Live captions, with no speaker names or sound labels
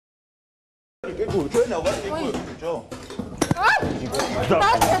cái củi trước nào vẫn cái củi cho.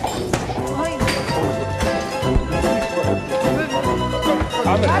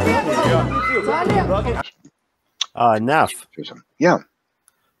 Neff. Yeah.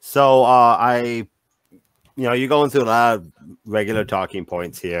 So you're going through a lot of regular talking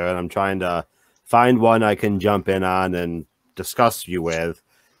points here, and I'm trying to find one I can jump in on and discuss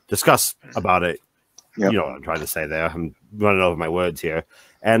about it. Yep. You know what I'm trying to say there. I'm running over my words here.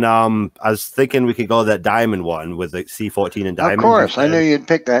 And I was thinking we could go that diamond one with the C14 and diamond. Of course, I knew you'd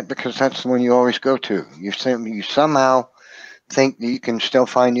pick that because that's the one you always go to. You somehow think that you can still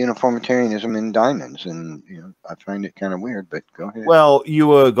find uniformitarianism in diamonds, and I find it kind of weird. But go ahead. Well, you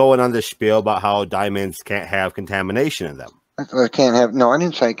were going on this spiel about how diamonds can't have contamination in them. Can't have. No, I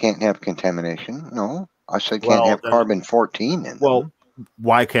didn't say can't have contamination. No, I said can't have carbon-14 in them. Well,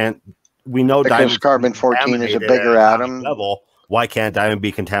 why can't we know? Because carbon-14 is a bigger atom. Level. Why can't diamond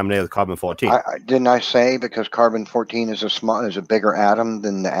be contaminated with carbon-14? Didn't I say because carbon-14 is a bigger atom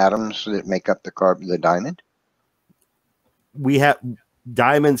than the atoms that make up the diamond? We have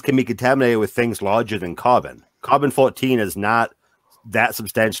diamonds can be contaminated with things larger than carbon. Carbon-14 is not that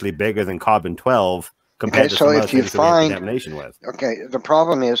substantially bigger than carbon-12 compared to some other things that we have contamination with. Okay, the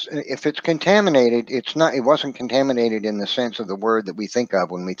problem is if it's contaminated, it wasn't contaminated in the sense of the word that we think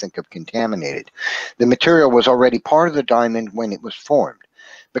of when we think of contaminated. The material was already part of the diamond when it was formed,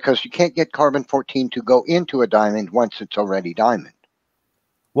 because you can't get carbon-14 to go into a diamond once it's already diamond.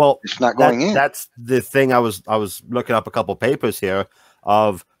 Well, it's not going in. That's the thing. I was looking up a couple papers here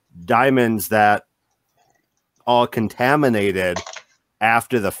of diamonds that are contaminated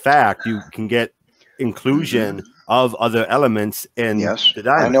after the fact. You can get inclusion of other elements in the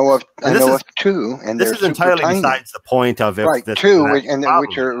diamond. I know of two, and this is entirely besides the point of it. Right, two, which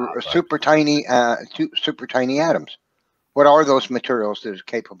are super tiny atoms. What are those materials that are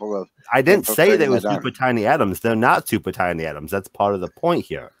capable of? I didn't say they were super tiny atoms. They're not super tiny atoms. That's part of the point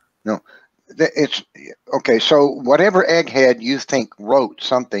here. No, it's okay. So whatever egghead you think wrote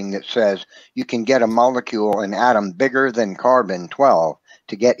something that says you can get a molecule, an atom bigger than carbon-12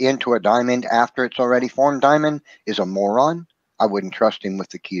 to get into a diamond after it's already formed diamond is a moron. I wouldn't trust him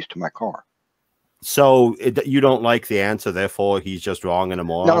with the keys to my car. So you don't like the answer, therefore he's just wrong and a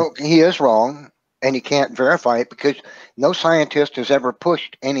moron? No, he is wrong. And he can't verify it because no scientist has ever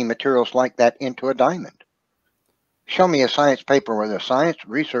pushed any materials like that into a diamond. Show me a science paper where the science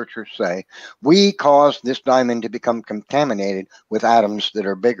researchers say, we caused this diamond to become contaminated with atoms that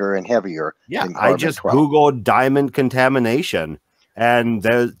are bigger and heavier than carbon-12. I just Googled diamond contamination, and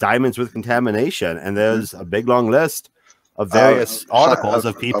there's diamonds with contamination, and there's a big long list of various articles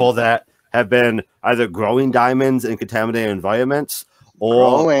of people that have been either growing diamonds in contaminated environments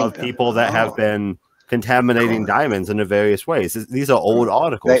or of people that have been contaminating diamonds in various ways. These are old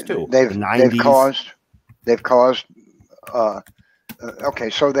articles too. They've caused.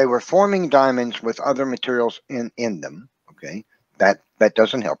 Okay, so they were forming diamonds with other materials in them. Okay, that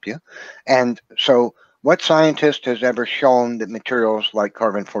doesn't help you. And so, what scientist has ever shown that materials like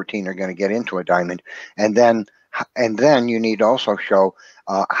carbon-14 are going to get into a diamond? And then you need to also show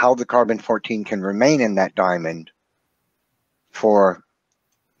how the carbon-14 can remain in that diamond for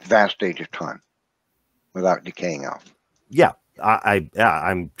vast age of time without decaying off. Yeah,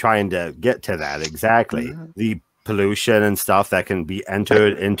 I'm trying to get to that exactly. The pollution and stuff that can be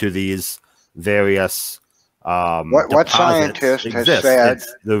entered into these various what scientist has said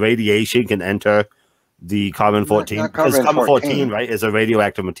the radiation can enter the carbon-14 because carbon-14 right is a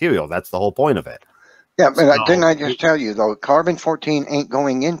radioactive material. That's the whole point of it. Yeah, but didn't I just tell you though? Carbon-14 ain't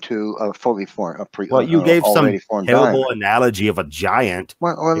going into a fully formed, well, you gave some terrible analogy of a giant.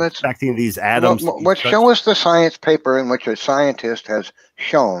 Well, expecting these atoms. Well, show us the science paper in which a scientist has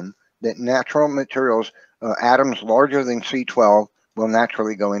shown that natural materials, atoms larger than C12, will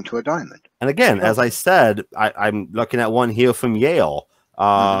naturally go into a diamond. And again, as I said, I'm looking at one here from Yale.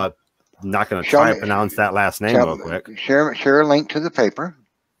 I'm not going to try to pronounce that last name real quick. Share a link to the paper.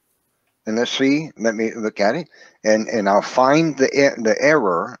 And let's see, let me look at it, and I'll find the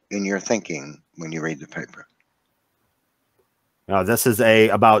error in your thinking when you read the paper. Now, this is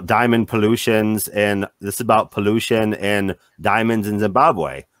about diamond pollutions, and this is about pollution in diamonds in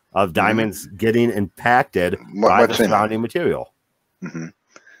Zimbabwe, of diamonds getting impacted by the surrounding material.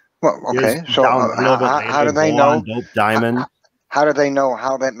 Well, okay, so how do they know? Diamond. How do they know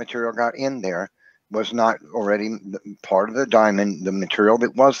how that material got in there? Was not already part of the diamond, the material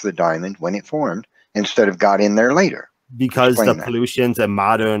that was the diamond when it formed, instead of got in there later? Because the pollution's a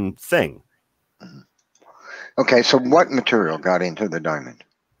modern thing. Okay, so what material got into the diamond?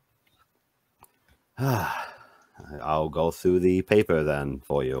 I'll go through the paper then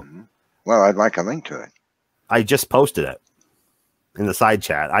for you. Well, I'd like a link to it. I just posted it in the side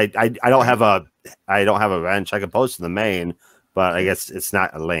chat. I don't have a wrench. I can post to the main, but I guess it's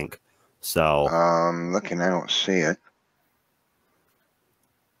not a link. So Looking, I don't see it.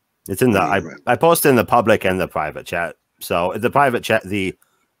 it's in the I posted in the public and the private chat. So the private chat, the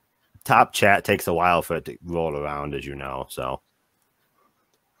top chat takes a while for it to roll around, as you know. So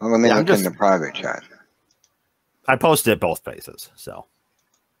well, let me look in the private chat. I posted it both places. So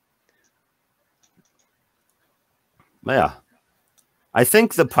yeah, I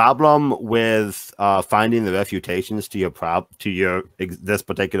think the problem with finding the refutations to your this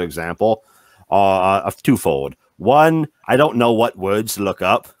particular example are twofold. One, I don't know what words to look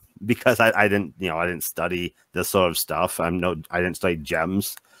up because I didn't study this sort of stuff. I didn't study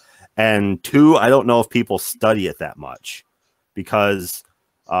gems. And two, I don't know if people study it that much because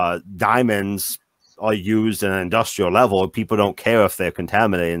diamonds are used in an industrial level. People don't care if they're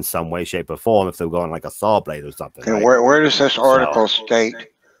contaminated in some way, shape, or form if they're going like a saw blade or something. Okay, right? where does this article state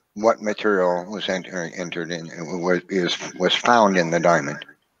what material was entered in, was found in the diamond,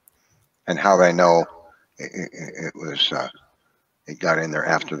 and how they know it was it got in there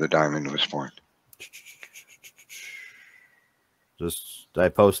after the diamond was formed? Did I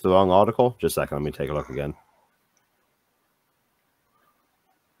post the wrong article? Just a second, let me take a look again.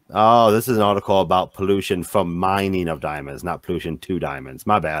 Oh, this is an article about pollution from mining of diamonds, not pollution to diamonds.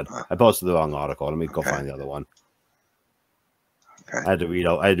 My bad. I posted the wrong article. Let me go find the other one. Okay. I had to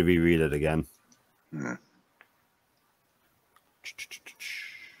reread it again. Hmm.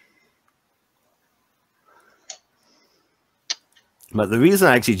 But the reason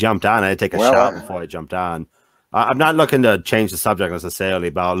I actually jumped on, I had to take a shot before I jumped on. I'm not looking to change the subject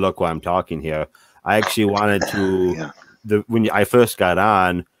necessarily, but look why I'm talking here. I actually wanted to, when I first got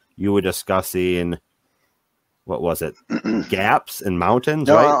on, you were discussing, what was it? Gaps in mountains,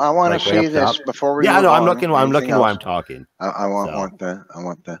 no, right? I want to see this before we. Yeah, no, I'm looking while I'm talking. I want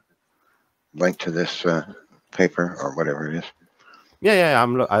the link to this paper or whatever it is. Yeah.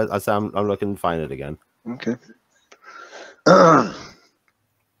 I'm looking to find it again. Okay.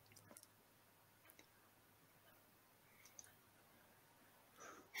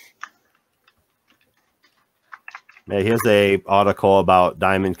 Yeah, here's a article about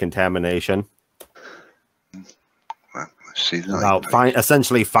diamond contamination. Well, let's see about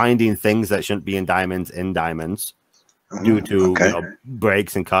essentially finding things that shouldn't be in diamonds due to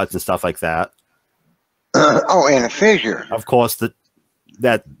breaks and cuts and stuff like that. And a fissure. Of course,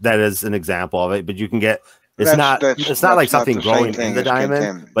 that is an example of it, but you can get it's not like something growing in the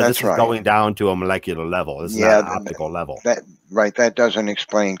diamond, but this is going down to a molecular level. This is not an optical level. That doesn't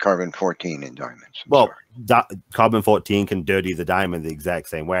explain carbon-14 in diamonds. Carbon-14 can dirty the diamond the exact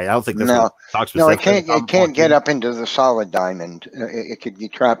same way. I don't think this talks No, it can't get up into the solid diamond. It could be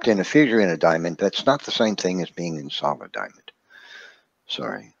trapped in a fissure in a diamond. That's not the same thing as being in solid diamond.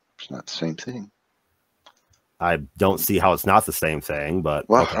 Sorry, it's not the same thing. I don't see how it's not the same thing, but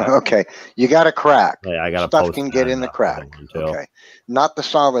okay. You got a crack. Yeah, I got stuff can get in the crack. Okay, not the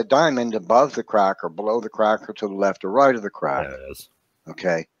solid diamond above the crack or below the crack or to the left or right of the crack. There it is.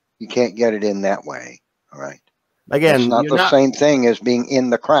 Okay, you can't get it in that way. All right. Again, it's not the same thing as being in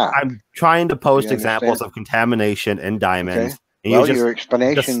the crack. I'm trying to post examples of contamination in diamonds. Okay. And your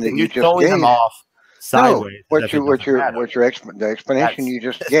explanation that you just gave them off sideways. No, the explanation you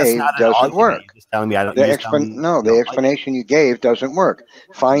just gave doesn't work. You're just telling me I don't. The explanation you gave doesn't work.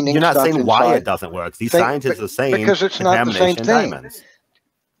 Finding You're not stuff saying why it doesn't work. These scientists are saying because it's not the same thing.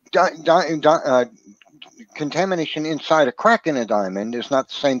 Contamination inside a crack in a diamond is not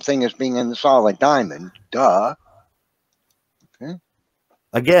the same thing as being in the solid diamond. Duh. Okay.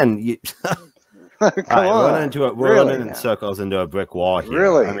 Again, we're running in circles into a brick wall here.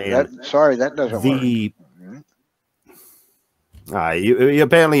 Really? I mean, that doesn't work.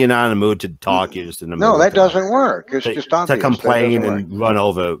 Apparently you're not in the mood to talk. You're just in the mood. No, that doesn't work. It's just obvious. To complain and run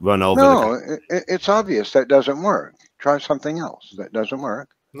over. No, it's obvious that doesn't work. Try something else. That doesn't work.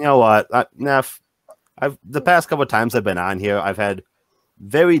 You know what, Neff? The past couple of times I've been on here, I've had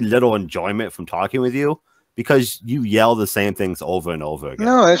very little enjoyment from talking with you because you yell the same things over and over again.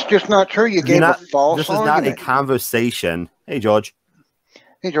 No, that's just not true. You gave a false argument. This is not a conversation. Hey, George.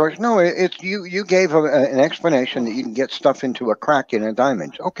 Hey, George. No, it's you. You gave an explanation that you can get stuff into a crack in a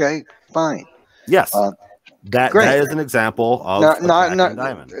diamond. Okay, fine. Yes. That is an example of a crack in a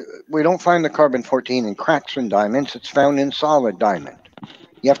diamond. We don't find the carbon-14 in cracks in diamonds. It's found in solid diamond.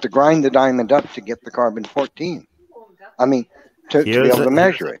 You have to grind the diamond up to get the carbon-14. I mean, to be able to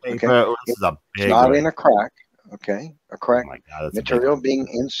measure it. Okay? It's not in a crack. Okay, a crack material being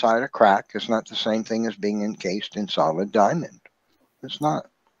inside a crack is not the same thing as being encased in solid diamond. It's not.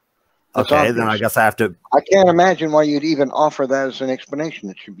 That's Okay, then I obvious. guess I have to. I can't imagine why you'd even offer that as an explanation.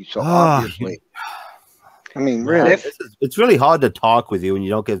 It should be so obviously. I mean, really. It's really hard to talk with you when you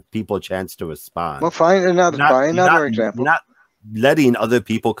don't give people a chance to respond. Well, find another. Try another example. You're not letting other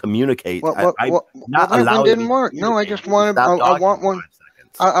people communicate. Well, that one didn't work. No, I just want to. I want one.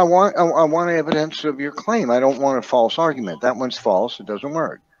 I want evidence of your claim. I don't want a false argument. That one's false. It doesn't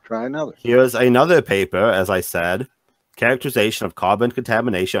work. Try another. Here's another paper, as I said. Characterization of carbon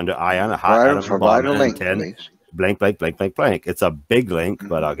contamination under ion, Provide a link, please. Blank, blank, blank, blank, blank. It's a big link,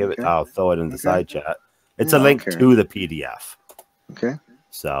 but I'll give it. I'll throw it in the side chat. It's a link to the PDF. Okay.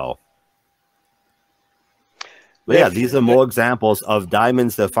 So, but yeah, these are more examples of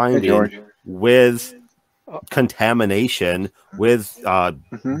diamonds they're finding with contamination, with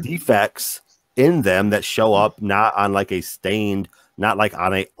defects in them that show up not on like a stained, not like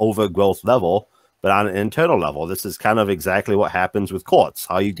on a overgrowth level, but on an internal level. This is kind of exactly what happens with quartz.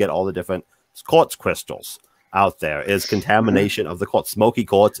 How you get all the different quartz crystals out there is contamination of the quartz. Smoky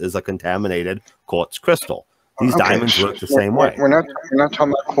quartz is a contaminated quartz crystal. These diamonds work the same way. We're not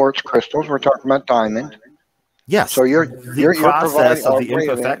talking about quartz crystals. We're talking about diamond. Yes. So you're process providing of the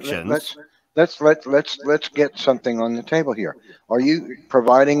imperfections. Let's get something on the table here. Are you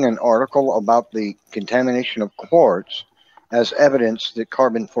providing an article about the contamination of quartz as evidence that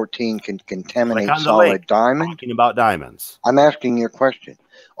carbon-14 can contaminate solid diamond? Talking about diamonds. I'm asking you a question.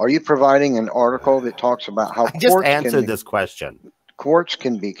 Are you providing an article that talks about how I just answered this question? Quartz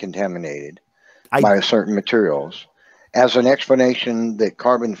can be contaminated by certain materials as an explanation that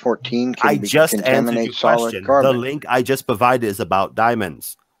carbon-14 can contaminate solid carbon. The link I just provided is about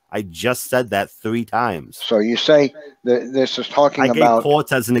diamonds. I just said that 3 times. So you say that this is talking about... I gave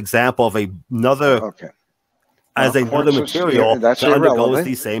quartz as an example of another material that undergoes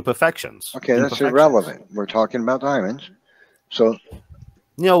these same perfections. Okay, that's irrelevant. We're talking about diamonds. So...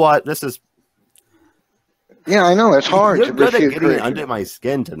 You know what? This is... Yeah, I know. It's hard You're to good at getting refute. under my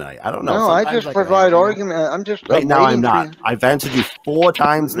skin tonight. I don't know. No, I just provide argument. I'm just... Right now, I'm not. I've answered you 4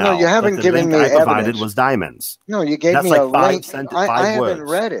 times now. No, you haven't given me evidence. I provided was diamonds. No, you gave me a link. I haven't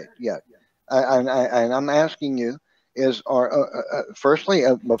read it yet. And I'm asking you, firstly,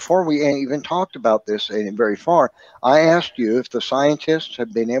 before we even talked about this very far, I asked you if the scientists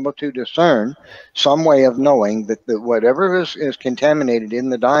have been able to discern some way of knowing that whatever is contaminated in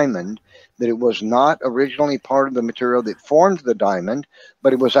the diamond, that it was not originally part of the material that formed the diamond,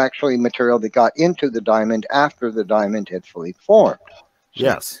 but it was actually material that got into the diamond after the diamond had fully formed.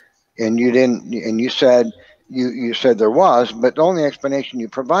 Yes. And you didn't, and you said there was, but the only explanation you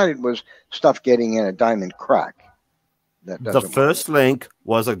provided was stuff getting in a diamond crack. The first link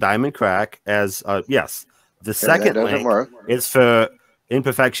was a diamond crack as yes. The second link is for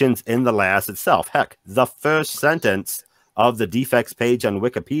imperfections in the lattice itself. Heck, the first sentence of the defects page on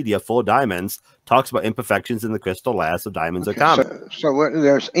Wikipedia for diamonds talks about imperfections in the crystal lattice of diamonds are common. So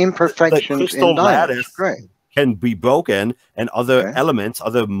there's imperfections in diamonds. Great. Can be broken, and other elements,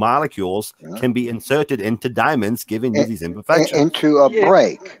 other molecules can be inserted into diamonds, giving you these imperfections. Into a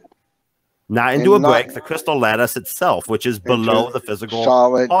break. Not into a break, the crystal lattice itself, which is below the physical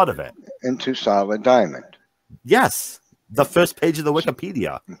part of it. Into solid diamond. Yes. The first page of the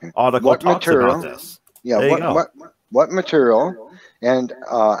Wikipedia article talks about this. Yeah, what material, and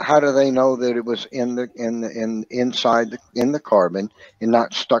how do they know that it was inside the carbon and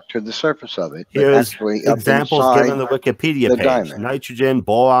not stuck to the surface of it? Here's examples given the Wikipedia page: diamond. Nitrogen,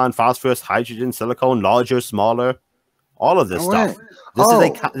 boron, phosphorus, hydrogen, silicon, larger, smaller, all of this stuff.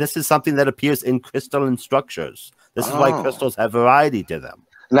 This is something that appears in crystalline structures. This is why crystals have variety to them.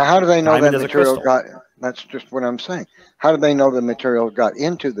 Now, how do they know that material got? That's just what I'm saying. How do they know the material got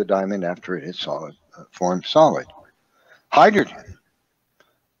into the diamond after it is formed solid? Hydrogen,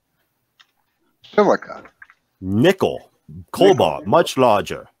 silica, nickel, cobalt, much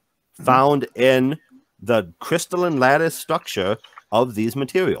larger, found in the crystalline lattice structure of these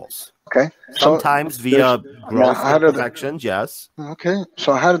materials. Okay. Sometimes via growth imperfections, yes. Okay.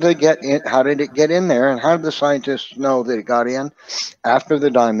 So how did they get in? How did it get in there? And how did the scientists know that it got in after the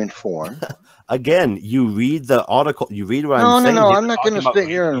diamond formed? Again, you read the article. You read what I'm saying. No. I'm not going to sit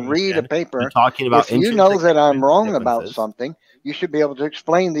here and read a paper. Talking about if you know that I'm wrong about something, you should be able to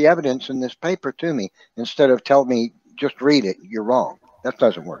explain the evidence in this paper to me instead of tell me just read it. You're wrong. That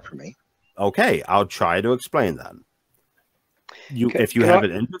doesn't work for me. Okay, I'll try to explain that. If you have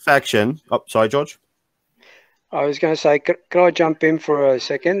an imperfection. Oh, sorry, George. I was going to say, could I jump in for a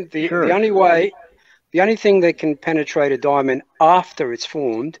second? Sure. The only thing that can penetrate a diamond after it's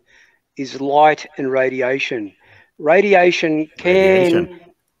formed is light and radiation. Radiation can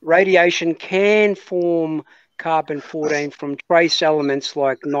form carbon-14 from trace elements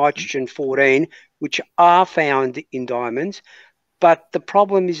like nitrogen-14, which are found in diamonds. But the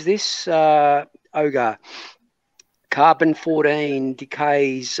problem is this, Ogre. Carbon-14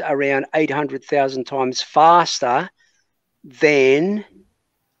 decays around 800,000 times faster than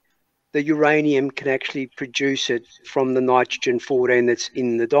the uranium can actually produce it from the nitrogen-14 that's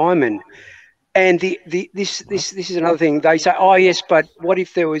in the diamond. And this is another thing. They say, oh, yes, but what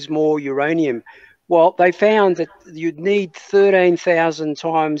if there was more uranium? Well, they found that you'd need 13,000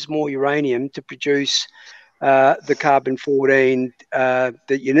 times more uranium to produce the carbon-14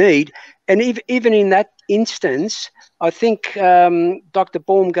 that you need. And even in that instance, I think Dr.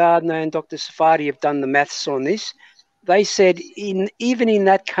 Baumgartner and Dr. Safadi have done the maths on this. They said even in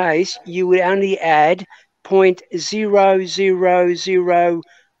that case, you would only add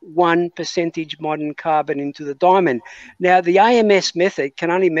 0.0001% modern carbon into the diamond. Now, the AMS method can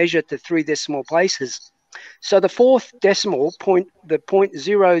only measure to 3 decimal places. So the fourth decimal point, the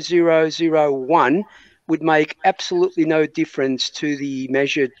 0.0001, would make absolutely no difference to the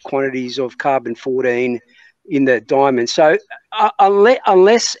measured quantities of carbon-14 in the diamond. So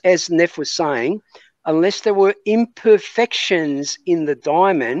unless, as Neff was saying, unless there were imperfections in the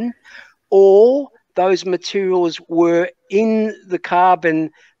diamond, or those materials were in the carbon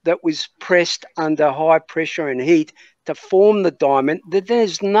that was pressed under high pressure and heat to form the diamond, that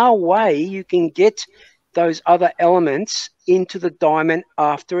there's no way you can get those other elements into the diamond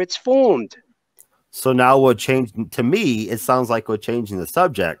after it's formed. So now we're changing. To me, it sounds like we're changing the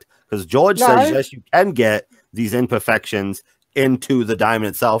subject, because George says, yes, you can get these imperfections into the diamond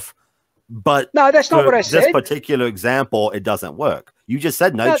itself. But no, that's not what I said. This particular example, it doesn't work. You just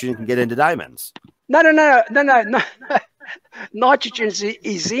said nitrogen can get into diamonds. No. Nitrogen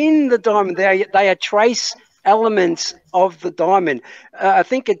is in the diamond. They are trace elements of the diamond. I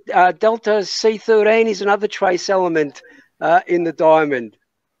think delta C13 is another trace element in the diamond.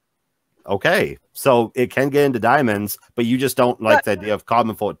 Okay, so it can get into diamonds, but you just don't like the idea of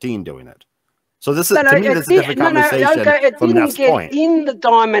carbon-14 doing it. So this is to me, this is a different conversation from Neff's point. In the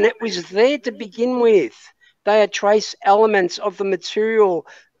diamond, it was there to begin with. They are trace elements of the material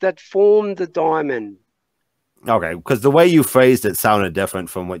that formed the diamend. Okay, because the way you phrased it sounded different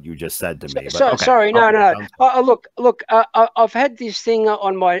from what you just said to me. But okay. Sorry, no. Look. I've had this thing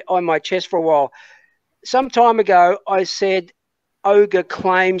on my chest for a while. Some time ago, I said Ogre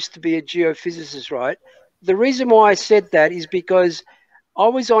claims to be a geophysicist, right? The reason why I said that is because I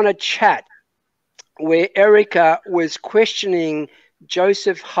was on a chat where Erica was questioning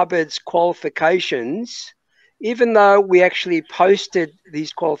Joseph Hubbard's qualifications, even though we actually posted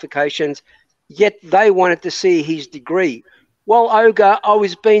these qualifications, yet they wanted to see his degree. Well, Ogre, I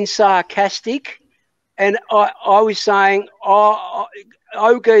was being sarcastic, and I was saying, oh,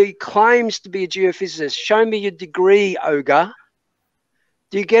 Ogre claims to be a geophysicist. Show me your degree, Ogre.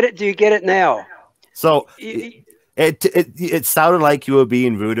 Do you get it? Do you get it now? So it sounded like you were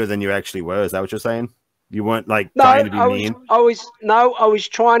being ruder than you actually were. Is that what you're saying? You weren't like trying to be mean. I was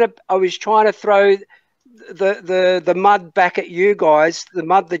trying to throw the mud back at you guys. The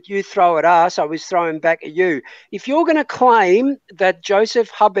mud that you throw at us, I was throwing back at you. If you're going to claim that Joseph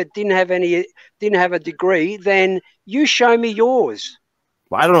Hubbard didn't have a degree, then you show me yours.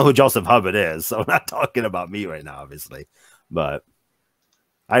 Well, I don't know who Joseph Hubbard is, so I'm not talking about me right now, obviously. But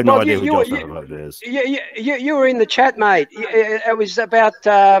I have no idea who Joseph Hubbard is. You were in the chat, mate. It was about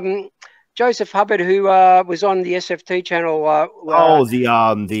Joseph Hubbard, who was on the SFT channel.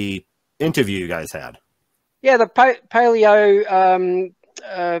 The interview you guys had. Yeah, the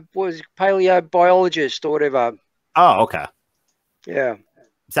paleobiologist or whatever. Oh, okay. Yeah.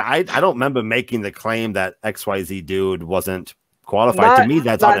 So I don't remember making the claim that XYZ dude wasn't qualified. To me,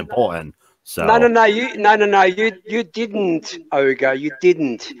 that's unimportant. So no, you didn't, Ogre. You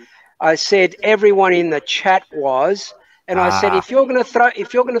didn't. I said everyone in the chat was, and I said if you're gonna throw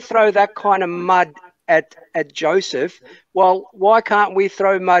that kind of mud at Joseph, well, why can't we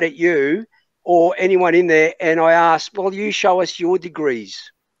throw mud at you or anyone in there? And I asked, well, you show us your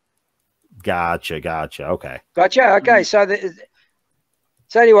degrees. Gotcha. Okay. Gotcha. Okay. So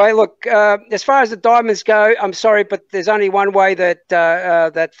anyway, look, as far as the diamonds go, I'm sorry, but there's only one way that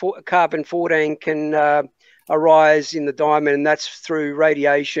carbon-14 can arise in the diamond, and that's through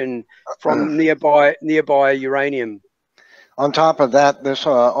radiation from nearby uranium. On top of that, this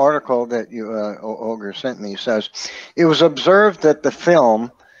article that you, Ogre, sent me says, it was observed that the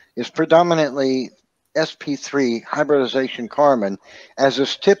film is predominantly sp3 hybridization carbon, as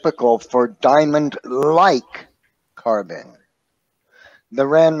is typical for diamond-like carbon. The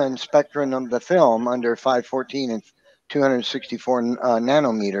Raman spectrum of the film under 514 and 264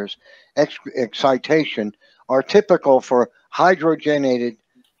 nanometers excitation are typical for hydrogenated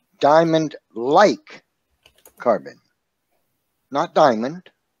diamond-like carbon, not diamond.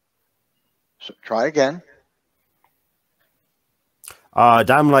 So try again.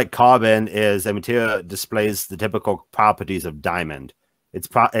 Diamond-like carbon is a material that displays the typical properties of diamond.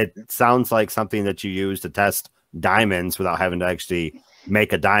 It sounds like something that you use to test diamonds without having to actually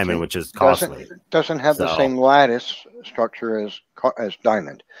make a diamond, which is costly. Doesn't have the same lattice structure as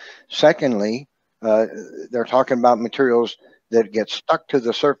diamond. Secondly, they're talking about materials that get stuck to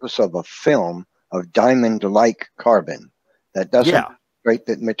the surface of a film of diamond-like carbon. That doesn't demonstrate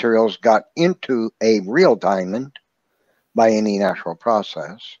that materials got into a real diamond by any natural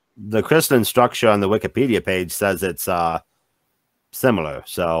process. The crystalline structure on the Wikipedia page says it's similar.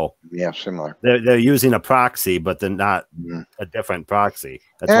 So yeah, similar. They're using a proxy, but they're not a different proxy.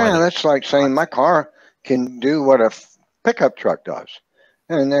 That's like saying my car can do what a pickup truck does,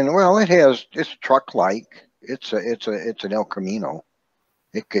 and then it's truck-like. It's an El Camino.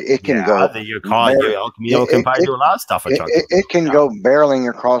 It can go. Your El Camino can probably do a lot of stuff. It can go barreling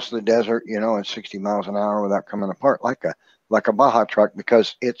across the desert, at 60 miles an hour without coming apart like a Baja truck,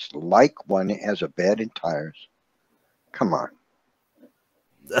 because it's like one. It has a bed and tires. Come on.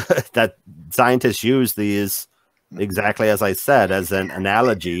 That scientists use these exactly as I said, as an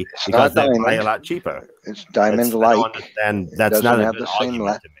analogy, because they're probably a lot cheaper. It's diamond-like. And that's not a good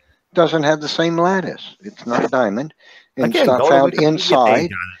argument to me. Doesn't have the same lattice. It's not diamond. And it's not found inside.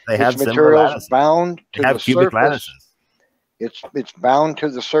 They have materials bound to the cubic surface. lattices. It's bound to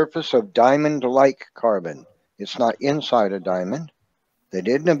the surface of diamond-like carbon. It's not inside a diamond. They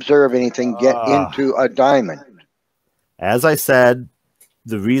didn't observe anything get into a diamond. As I said,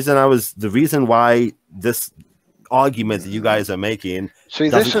 the reason why this argument that you guys are making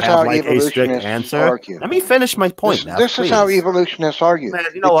this is how evolutionists argue. Let me finish my point. This is how evolutionists argue. Man,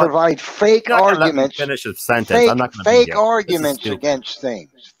 they provide fake arguments. Finish a sentence. I'm not fake arguments against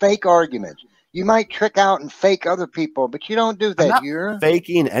things. Fake arguments. You might trick out and fake other people, but you don't do that. I'm not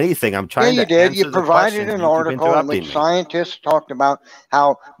faking anything. I'm trying to answer you provided an article in which scientists talked about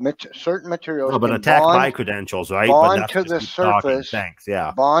how certain materials but attack my credentials, right? Bond to the surface. Thanks.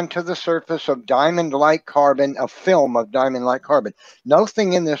 Yeah. Bond to the surface of diamond-like carbon, a film of diamond-like carbon.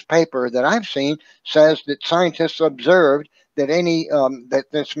 Nothing in this paper that I've seen says that scientists observed that that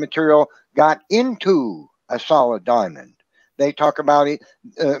this material got into a solid diamond. They talk about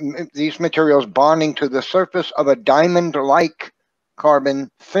these materials bonding to the surface of a diamond-like carbon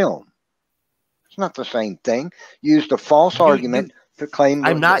film. It's not the same thing. Used a false argument to claim.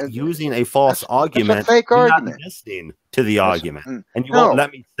 I'm not using a false argument. It's a fake argument. Not listening to the argument, and you won't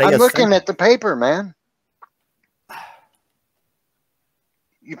let me say. I'm looking at the paper, man.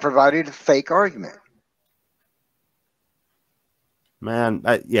 You provided a fake argument. Man,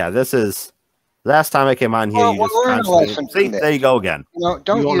 this is. Last time I came on here, you just constantly see. There you go again. Don't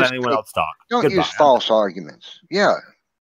use anyone else talk. Don't use false arguments. Yeah,